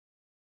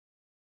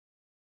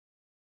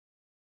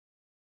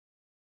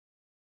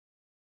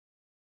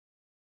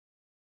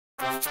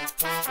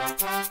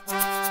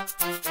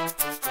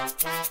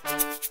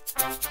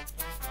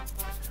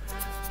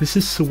This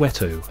is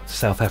Soweto,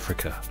 South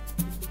Africa.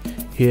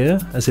 Here,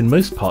 as in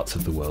most parts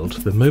of the world,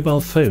 the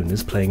mobile phone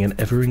is playing an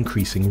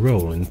ever-increasing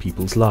role in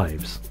people's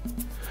lives.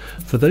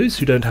 For those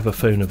who don't have a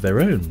phone of their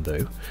own,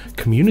 though,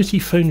 community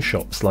phone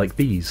shops like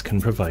these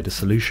can provide a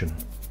solution.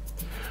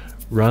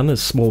 Run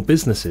as small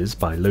businesses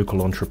by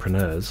local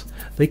entrepreneurs,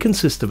 they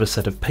consist of a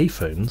set of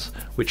payphones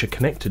which are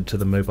connected to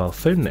the mobile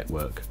phone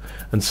network,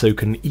 and so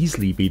can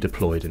easily be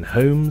deployed in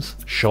homes,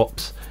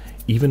 shops,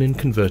 even in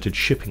converted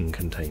shipping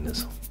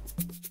containers.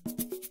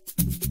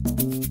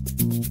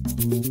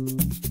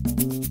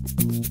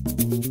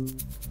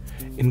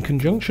 In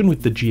conjunction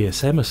with the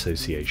GSM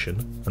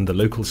Association and the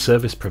local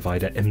service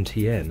provider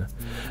MTN,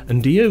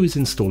 Ndiyo is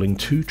installing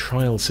 2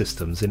 trial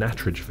systems in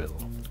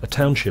Attridgeville, a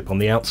township on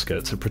the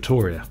outskirts of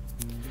Pretoria.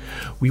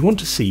 We want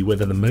to see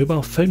whether the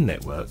mobile phone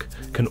network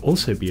can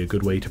also be a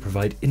good way to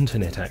provide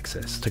internet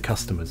access to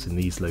customers in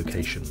these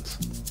locations.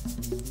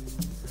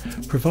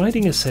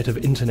 Providing a set of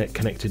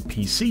internet-connected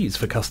PCs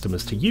for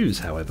customers to use,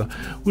 however,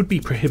 would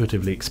be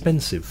prohibitively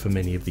expensive for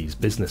many of these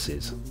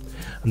businesses,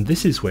 and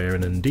this is where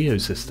an Ndiyo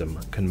system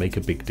can make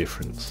a big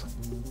difference.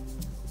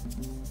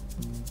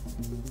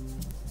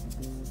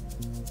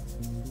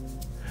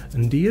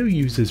 Ndiyo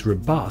uses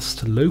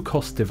robust,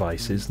 low-cost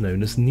devices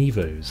known as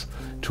Nivos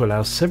to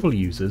allow several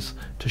users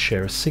to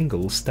share a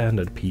single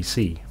standard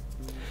PC.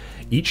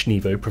 Each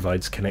Nivo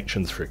provides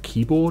connections for a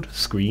keyboard,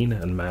 screen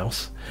and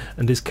mouse,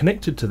 and is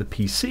connected to the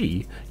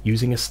PC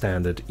using a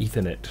standard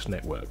Ethernet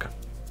network.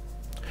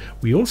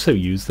 We also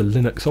use the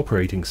Linux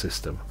operating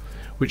system,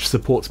 which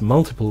supports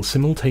multiple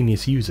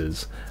simultaneous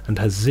users and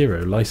has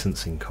 0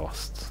 licensing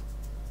costs.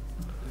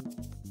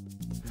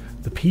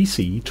 The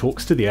PC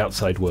talks to the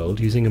outside world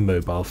using a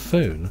mobile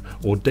phone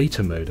or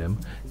data modem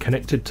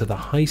connected to the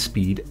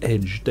high-speed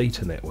Edge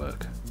data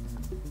network.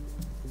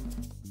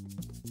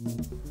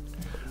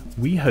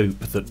 We hope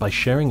that by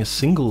sharing a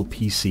single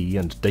PC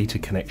and data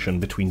connection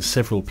between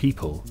several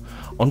people,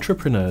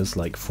 entrepreneurs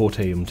like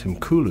Forte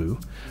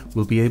Mtimkulu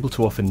will be able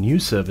to offer new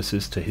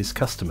services to his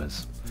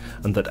customers,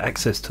 and that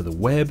access to the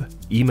web,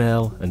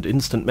 email and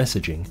instant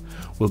messaging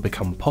will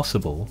become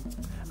possible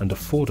and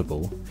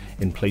affordable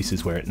in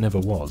places where it never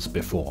was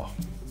before.